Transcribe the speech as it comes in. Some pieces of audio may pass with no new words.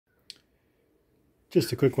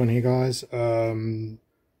Just a quick one here, guys. A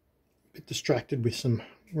bit distracted with some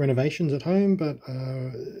renovations at home, but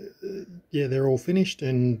yeah, they're all finished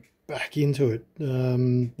and back into it.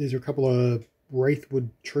 These are a couple of Wraith wood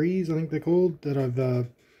trees, I think they're called, that I've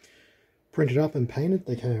printed up and painted.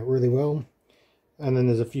 They came out really well. And then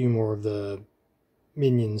there's a few more of the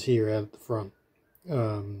minions here out at the front.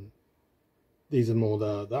 These are more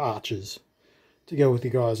the archers to go with the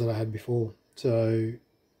guys that I had before. So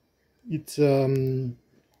it's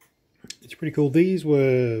pretty cool. These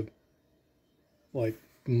were like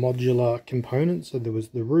modular components, so there was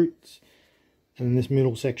the roots, and this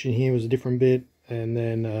middle section here was a different bit, and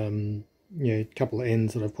then you know, a couple of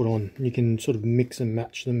ends that I've put on. You can sort of mix and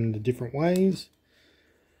match them in the different ways.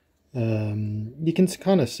 You can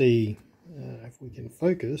kind of see, if we can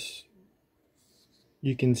focus,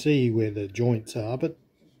 you can see where the joints are, but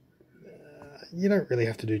you don't really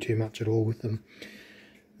have to do too much at all with them.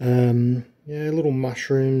 Yeah, little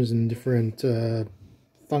mushrooms and different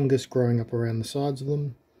fungus growing up around the sides of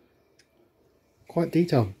them. Quite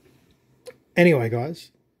detailed. Anyway,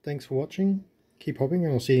 guys, thanks for watching. Keep hopping,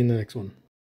 and I'll see you in the next one.